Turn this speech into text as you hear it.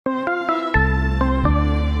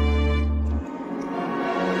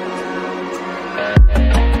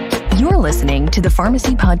listening to the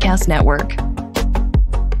Pharmacy Podcast Network.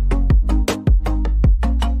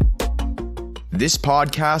 This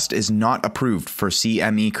podcast is not approved for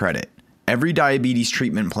CME credit. Every diabetes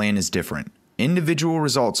treatment plan is different. Individual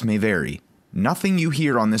results may vary. Nothing you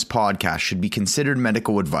hear on this podcast should be considered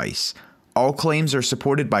medical advice. All claims are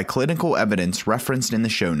supported by clinical evidence referenced in the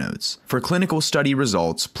show notes. For clinical study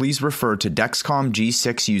results, please refer to Dexcom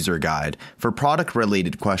G6 User Guide. For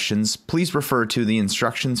product-related questions, please refer to the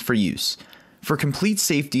instructions for use. For complete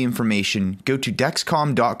safety information, go to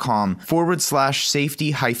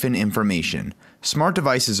dexcom.com/safety-information. Smart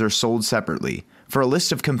devices are sold separately. For a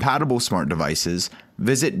list of compatible smart devices,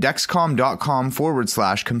 visit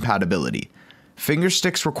dexcom.com/compatibility. Finger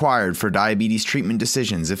sticks required for diabetes treatment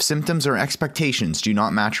decisions if symptoms or expectations do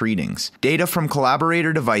not match readings. Data from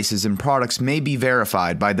collaborator devices and products may be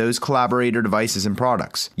verified by those collaborator devices and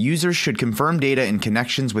products. Users should confirm data in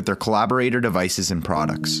connections with their collaborator devices and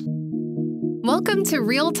products. Welcome to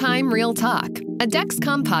Real Time Real Talk, a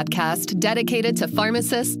Dexcom podcast dedicated to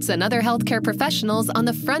pharmacists and other healthcare professionals on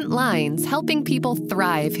the front lines helping people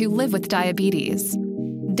thrive who live with diabetes.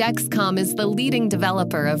 Dexcom is the leading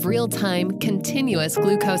developer of real-time continuous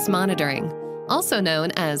glucose monitoring, also known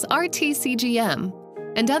as RT-CGM,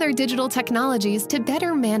 and other digital technologies to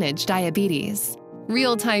better manage diabetes.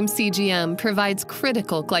 Real-time CGM provides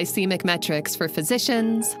critical glycemic metrics for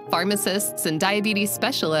physicians, pharmacists, and diabetes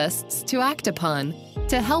specialists to act upon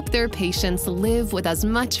to help their patients live with as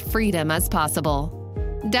much freedom as possible.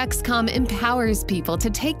 Dexcom empowers people to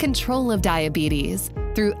take control of diabetes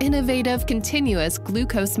through innovative continuous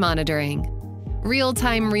glucose monitoring. Real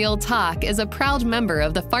Time Real Talk is a proud member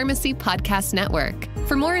of the Pharmacy Podcast Network.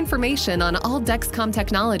 For more information on all Dexcom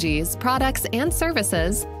technologies, products, and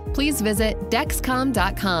services, please visit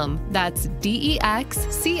dexcom.com. That's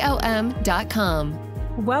DEXCOM.com.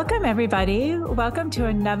 Welcome, everybody. Welcome to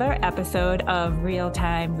another episode of Real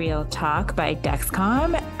Time Real Talk by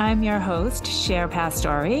Dexcom. I'm your host, Cher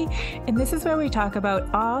Pastori, and this is where we talk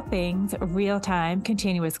about all things real-time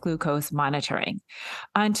continuous glucose monitoring.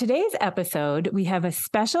 On today's episode, we have a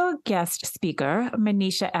special guest speaker,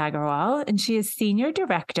 Manisha Agarwal, and she is Senior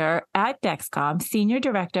Director at Dexcom, Senior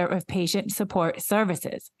Director of Patient Support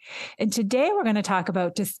Services. And today we're going to talk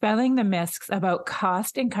about dispelling the myths about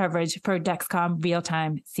cost and coverage for Dexcom real-time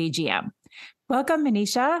CGM. Welcome,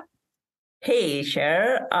 Manisha. Hey,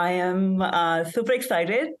 Cher. I am super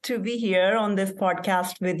excited to be here on this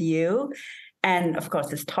podcast with you. And of course,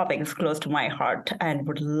 this topic is close to my heart and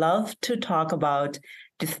would love to talk about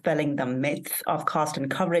dispelling the myths of cost and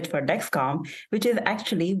coverage for Dexcom, which is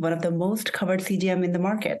actually one of the most covered CGM in the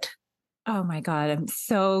market. Oh my God, I'm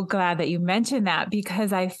so glad that you mentioned that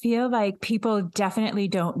because I feel like people definitely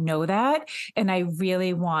don't know that. And I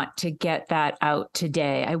really want to get that out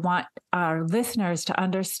today. I want our listeners to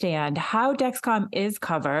understand how Dexcom is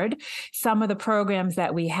covered, some of the programs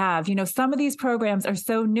that we have. You know, some of these programs are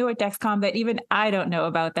so new at Dexcom that even I don't know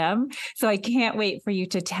about them. So I can't wait for you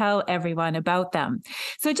to tell everyone about them.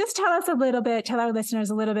 So just tell us a little bit, tell our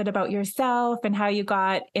listeners a little bit about yourself and how you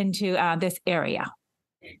got into this area.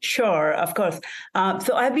 Sure, of course.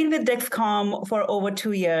 So I've been with Dexcom for over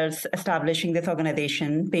 2 years, establishing this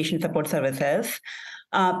organization, Patient Support Services.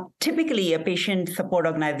 Typically, a patient support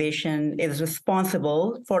organization is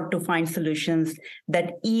responsible to find solutions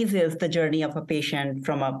that eases the journey of a patient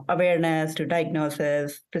from awareness to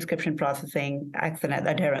diagnosis, prescription processing, and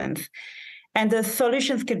adherence. And the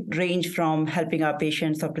solutions could range from helping our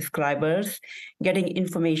patients or prescribers getting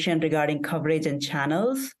information regarding coverage and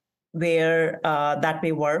channels, where that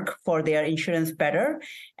may work for their insurance better,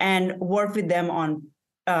 and work with them on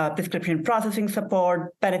prescription processing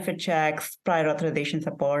support, benefit checks, prior authorization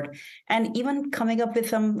support, and even coming up with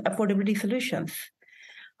some affordability solutions.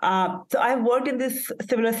 So I've worked in this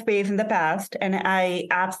similar space in the past, and I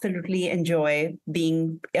absolutely enjoy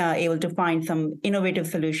being able to find some innovative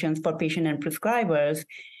solutions for patient and prescribers,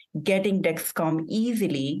 getting Dexcom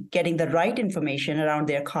easily, getting the right information around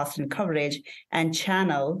their cost and coverage and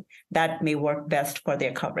channel that may work best for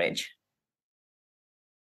their coverage.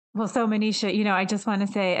 Well, so Manisha, I just want to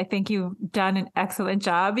say, I think you've done an excellent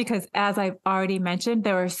job because as I've already mentioned,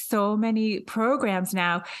 there are so many programs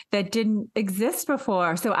now that didn't exist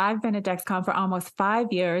before. So I've been at Dexcom for almost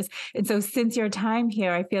 5 years. And so since your time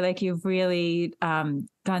here, I feel like you've really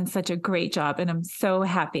done such a great job and I'm so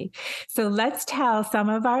happy. So let's tell some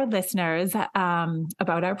of our listeners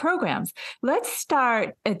about our programs. Let's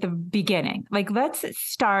start at the beginning. Let's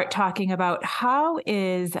start talking about how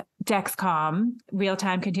is Dexcom,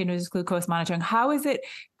 real-time continuous glucose monitoring, how is it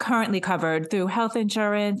currently covered through health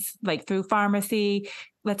insurance, through pharmacy?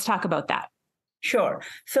 Let's talk about that. Sure.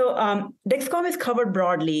 So Dexcom is covered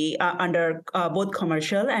broadly under both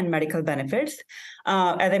commercial and medical benefits.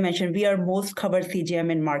 As I mentioned, we are most covered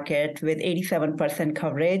CGM in market with 87%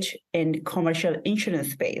 coverage in commercial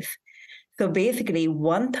insurance space. So basically,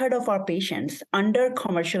 1/3 of our patients under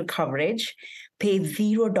commercial coverage pay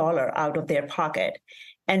 $0 out of their pocket,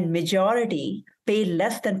 and majority pay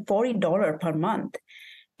less than $40 per month.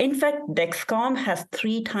 In fact, Dexcom has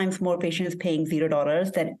 3 times more patients paying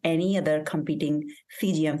 $0 than any other competing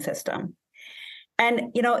CGM system. And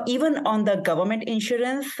even on the government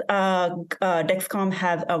insurance, Dexcom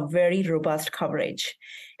has a very robust coverage.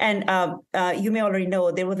 And you may already know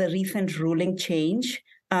there was a recent ruling change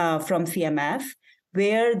from CMS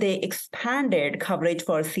where they expanded coverage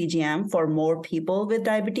for CGM for more people with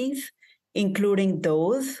diabetes, including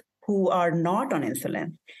those who are not on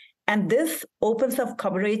insulin. And this opens up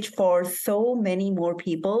coverage for so many more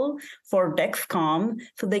people for Dexcom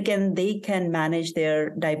so they can manage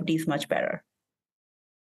their diabetes much better.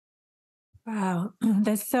 Wow,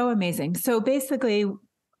 that's so amazing. So basically,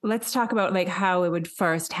 let's talk about like how it would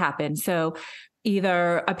first happen. So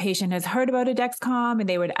either a patient has heard about a Dexcom and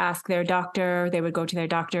they would ask their doctor, they would go to their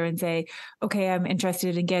doctor and say, okay, I'm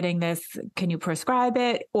interested in getting this. Can you prescribe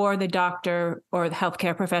it? Or the doctor or the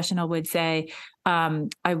healthcare professional would say,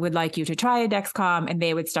 I would like you to try a Dexcom, and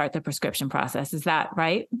they would start the prescription process. Is that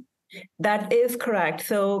right? That is correct.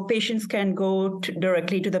 So patients can go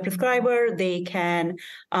directly to the prescriber.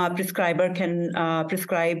 Prescriber can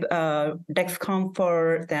prescribe Dexcom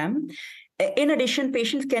for them. In addition,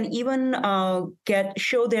 patients can even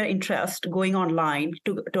show their interest going online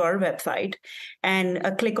to our website and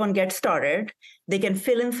click on Get Started. They can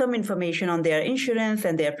fill in some information on their insurance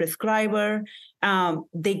and their prescriber.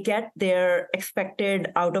 They get their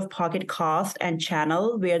expected out-of-pocket cost and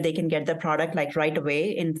channel where they can get the product like right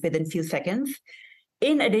away within few seconds.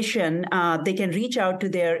 In addition, they can reach out to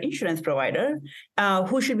their insurance provider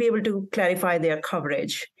who should be able to clarify their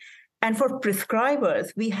coverage. And for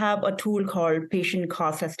prescribers, we have a tool called Patient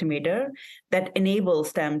Cost Estimator that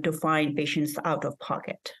enables them to find patients out of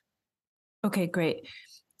pocket. Okay, great.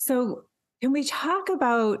 So can we talk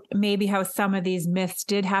about maybe how some of these myths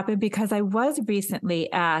did happen? Because I was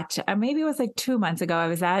recently at, maybe it was like 2 months ago, I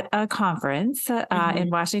was at a conference in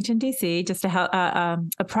Washington, D.C., just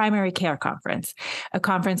a primary care conference, a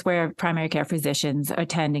conference where primary care physicians are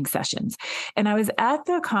attending sessions. And I was at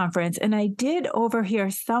the conference and I did overhear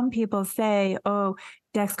some people say, oh,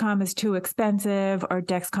 Dexcom is too expensive or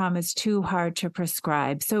Dexcom is too hard to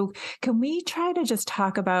prescribe. So can we try to just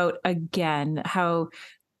talk about again how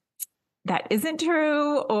that isn't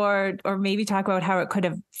true, or maybe talk about how it could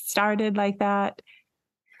have started like that?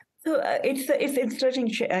 So it's interesting,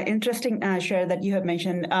 Cher, that you have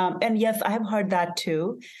mentioned, and yes, I have heard that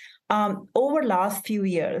too. Over last few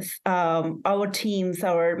years, our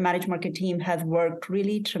managed market team has worked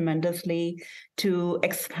really tremendously to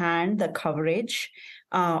expand the coverage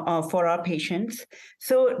for our patients.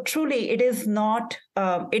 So truly, it is not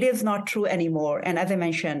true anymore. And as I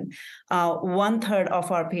mentioned, 1/3 of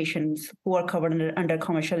our patients who are covered under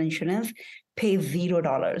commercial insurance pay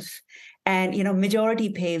 $0. And majority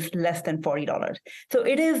pays less than $40. So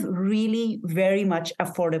it is really very much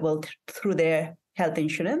affordable through their health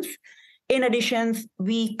insurance. In addition,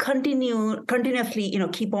 we continuously,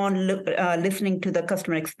 keep on listening to the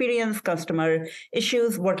customer experience, customer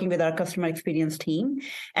issues, working with our customer experience team.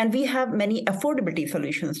 And we have many affordability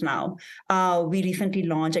solutions now. We recently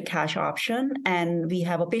launched a cash option, and we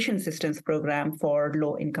have a patient assistance program for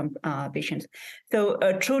low-income patients. So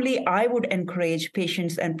truly, I would encourage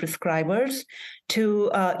patients and prescribers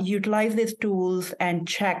to utilize these tools and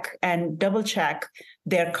check and double check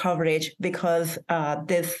their coverage, because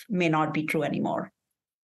this may not be true anymore.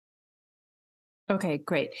 Okay,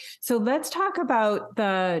 great. So let's talk about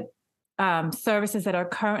the services that are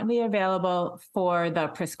currently available for the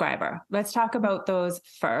prescriber. Let's talk about those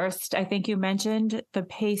first. I think you mentioned the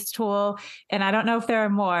PACE tool, and I don't know if there are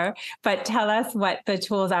more, but tell us what the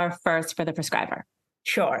tools are first for the prescriber.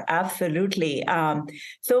 Sure, absolutely.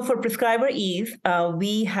 So for prescriber ease,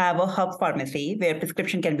 we have a hub pharmacy where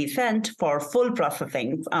prescription can be sent for full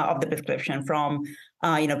processing of the prescription, from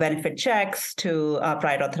benefit checks to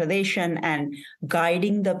prior authorization, and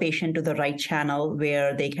guiding the patient to the right channel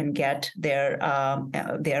where they can get their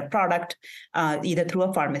product either through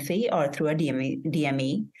a pharmacy or through a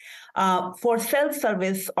DME. For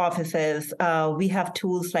self-service offices, we have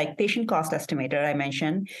tools like Patient Cost Estimator, I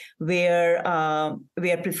mentioned, where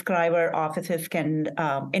prescriber offices can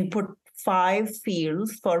input 5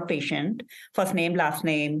 fields for patient: first name, last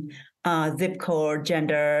name, zip code,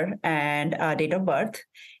 gender, and date of birth.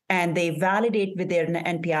 and they validate with their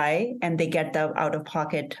NPI, and they get the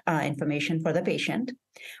out-of-pocket information for the patient.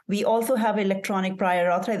 We also have electronic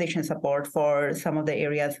prior authorization support for some of the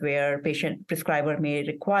areas where patient prescriber may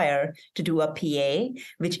require to do a PA,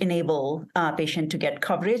 which enable patient to get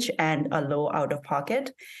coverage and a low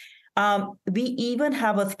out-of-pocket. We even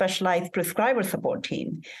have a specialized prescriber support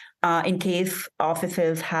team in case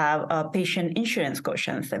offices have patient insurance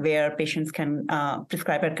questions where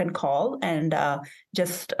prescriber can call and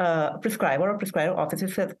just prescriber or prescriber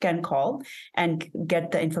offices can call and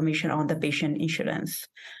get the information on the patient insurance.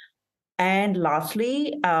 And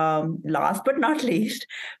lastly, last but not least,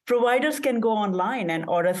 providers can go online and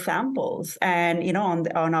order samples, and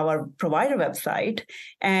on our provider website,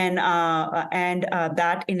 and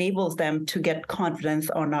that enables them to get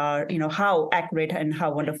confidence on our how accurate and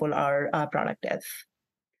how wonderful our product is.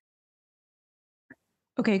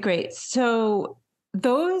 Okay, great. So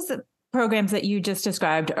those programs that you just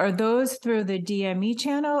described, are those through the DME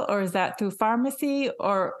channel, or is that through pharmacy,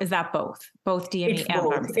 or is that both DME and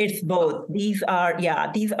pharmacy? It's both. These are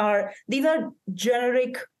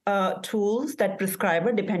generic tools that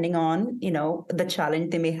prescriber, depending on the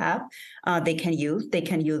challenge they may have, they can use. They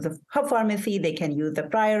can use the hub pharmacy. They can use the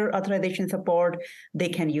prior authorization support. They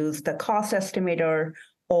can use the cost estimator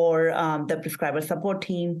or the prescriber support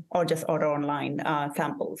team, or just order online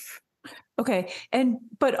samples. Okay.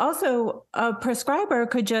 But also a prescriber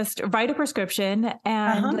could just write a prescription,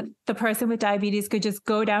 and the person with diabetes could just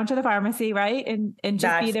go down to the pharmacy, right? And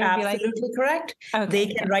just be there and be like, absolutely correct. Okay.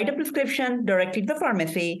 They can write a prescription directly to the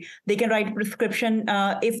pharmacy. They can write a prescription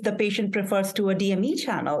if the patient prefers to a DME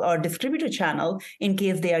channel or distributor channel, in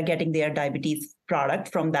case they are getting their diabetes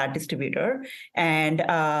product from that distributor, and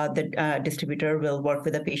the distributor will work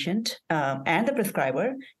with the patient and the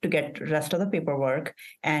prescriber to get the rest of the paperwork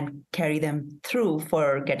and carry them through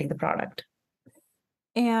for getting the product.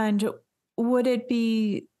 And would it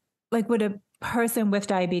be like, would a person with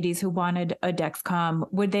diabetes who wanted a Dexcom,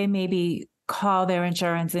 would they maybe call their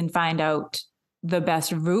insurance and find out the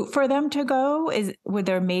best route for them to go? Would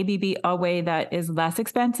there maybe be a way that is less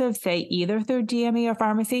expensive, say either through DME or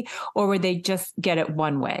pharmacy, or would they just get it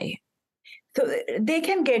one way? So they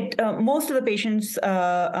can get most of the patients.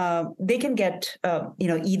 They can get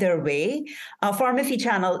either way. Pharmacy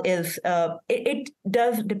channel is it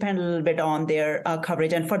does depend a little bit on their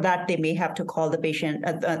coverage, and for that they may have to call the patient,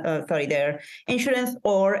 their insurance,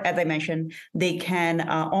 or as I mentioned, they can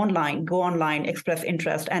go online, express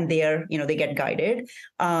interest, and there they get guided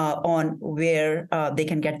on where they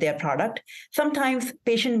can get their product. Sometimes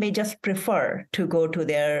patient may just prefer to go to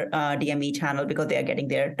their DME channel because they are getting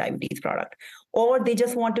their diabetes product. Or they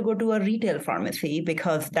just want to go to a retail pharmacy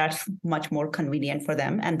because that's much more convenient for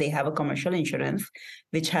them, and they have a commercial insurance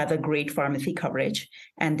which has a great pharmacy coverage,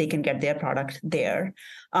 and they can get their product there.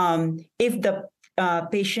 If the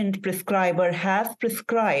patient prescriber has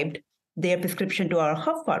prescribed their prescription to our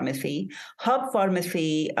hub pharmacy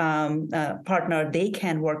partner, they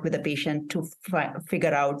can work with the patient to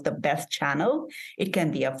figure out the best channel. It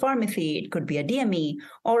can be a pharmacy, it could be a DME,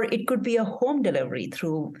 or it could be a home delivery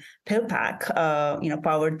through PillPack,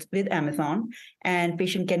 powered with Amazon, and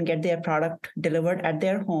patient can get their product delivered at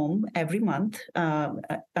their home every month,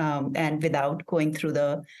 and without going through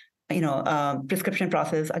the prescription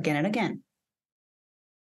process again and again.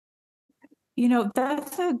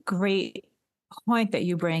 That's a great point that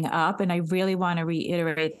you bring up, and I really want to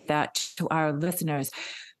reiterate that to our listeners.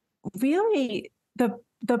 Really,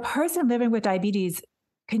 the person living with diabetes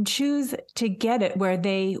can choose to get it where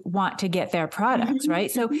they want to get their products,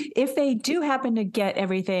 right? So if they do happen to get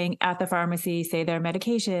everything at the pharmacy, say their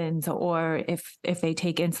medications, or if they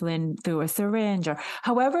take insulin through a syringe, or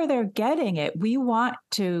however they're getting it, we want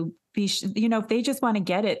to be, if they just want to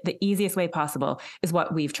get it the easiest way possible is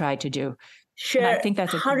what we've tried to do. Sure, and I think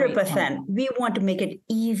that's 100%. We want to make it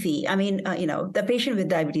easy. I mean, the patient with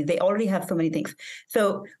diabetes, they already have so many things.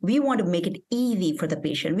 So we want to make it easy for the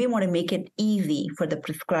patient. We want to make it easy for the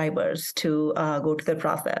prescribers to go to the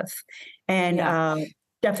process. And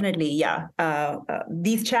definitely,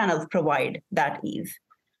 these channels provide that ease.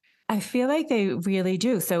 I feel like they really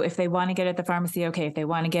do. So if they want to get it at the pharmacy, okay. If they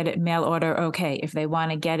want to get it mail order, okay. If they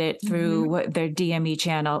want to get it through their DME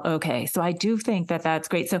channel, okay. So I do think that that's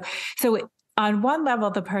great. So on one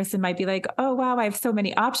level, the person might be like, oh, wow, I have so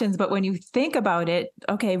many options. But when you think about it,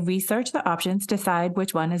 okay, research the options, decide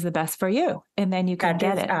which one is the best for you, and then you can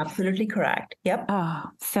get it. Absolutely correct. Yep. Oh,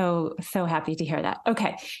 so happy to hear that.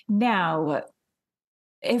 Okay. Now,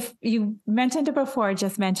 if you mentioned it before,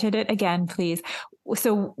 just mention it again, please.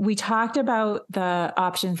 So we talked about the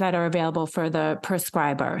options that are available for the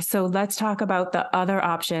prescriber. So let's talk about the other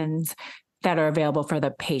options that are available for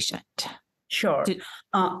the patient? Sure.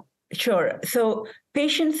 Sure. So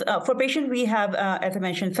for patients, we have, as I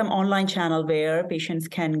mentioned, some online channel where patients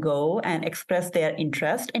can go and express their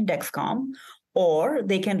interest in Dexcom, or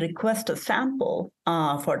they can request a sample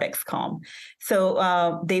for Dexcom.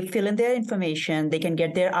 So they fill in their information. They can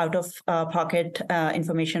get their out-of-pocket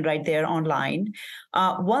information right there online.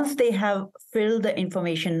 Once they have filled the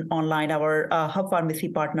information online, our hub pharmacy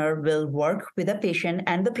partner will work with the patient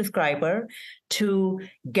and the prescriber to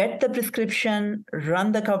get the prescription,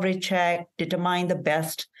 run the coverage check, determine the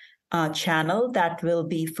best channel that will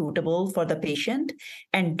be suitable for the patient,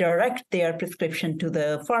 and direct their prescription to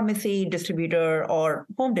the pharmacy, distributor, or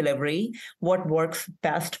home delivery, what works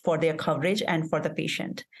best for their coverage and for the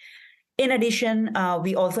patient. In addition,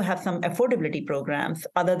 we also have some affordability programs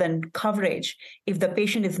other than coverage. If the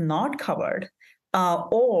patient is not covered,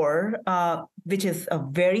 which is a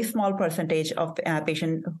very small percentage of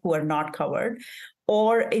patients who are not covered,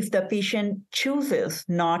 or if the patient chooses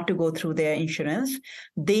not to go through their insurance,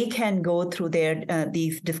 they can go through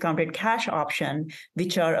these discounted cash option,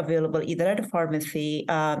 which are available either at a pharmacy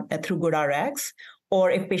through GoodRx, or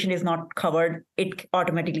if patient is not covered, it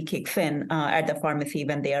automatically kicks in at the pharmacy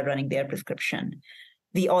when they are running their prescription.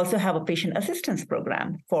 We also have a patient assistance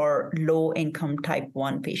program for low-income type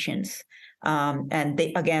 1 patients. And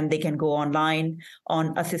they can go online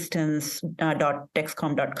on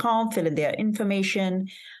assistance.dexcom.com, fill in their information.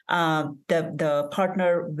 The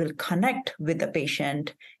partner will connect with the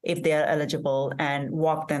patient if they are eligible and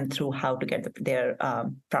walk them through how to get their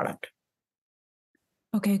product.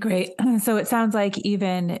 Okay, great. So it sounds like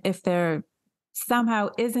even if there somehow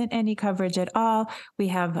isn't any coverage at all, we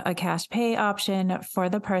have a cash pay option for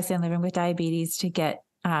the person living with diabetes to get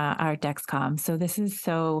our Dexcom. So this is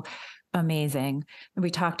so amazing. We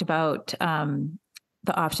talked about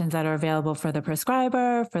the options that are available for the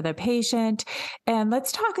prescriber, for the patient. And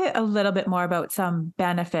let's talk a little bit more about some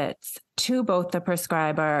benefits to both the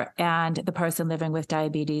prescriber and the person living with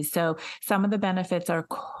diabetes. So some of the benefits are,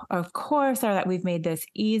 of course, are that we've made this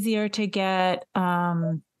easier to get.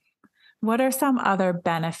 What are some other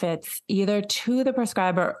benefits either to the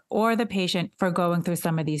prescriber or the patient for going through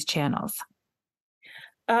some of these channels?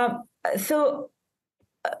 While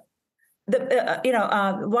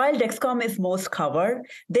Dexcom is most covered,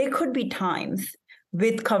 there could be times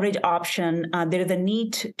with coverage option, there is a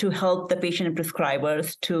need to help the patient and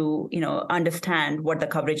prescribers to, understand what the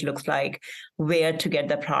coverage looks like, where to get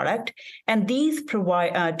the product. And these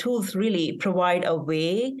tools really provide a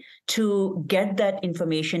way to get that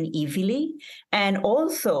information easily and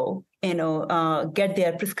also, get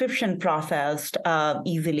their prescription processed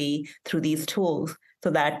easily through these tools,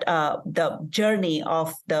 so that the journey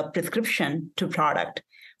of the prescription to product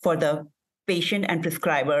for the patient and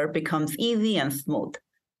prescriber becomes easy and smooth.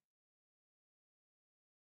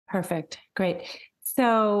 Perfect. Great.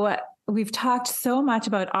 So we've talked so much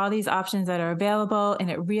about all these options that are available, and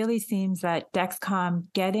it really seems that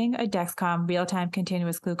getting a Dexcom real-time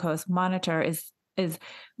continuous glucose monitor is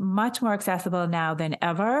much more accessible now than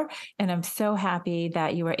ever. And I'm so happy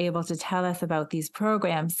that you were able to tell us about these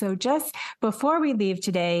programs. So just before we leave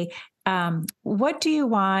today, what do you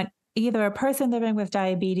want either a person living with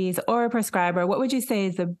diabetes or a prescriber, what would you say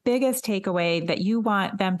is the biggest takeaway that you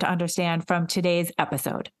want them to understand from today's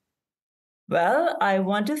episode? Well, I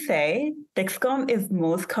want to say Dexcom is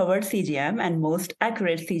most covered CGM and most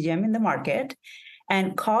accurate CGM in the market.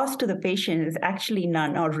 And cost to the patient is actually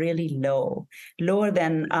none or really lower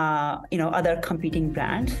than other competing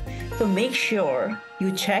brands. So make sure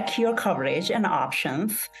you check your coverage and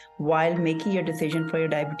options while making your decision for your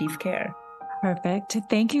diabetes care. Perfect.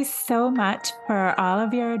 Thank you so much for all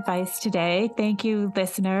of your advice today. Thank you,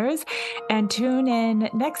 listeners. And tune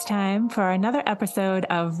in next time for another episode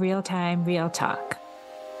of Real Time, Real Talk.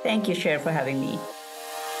 Thank you, Cher, for having me.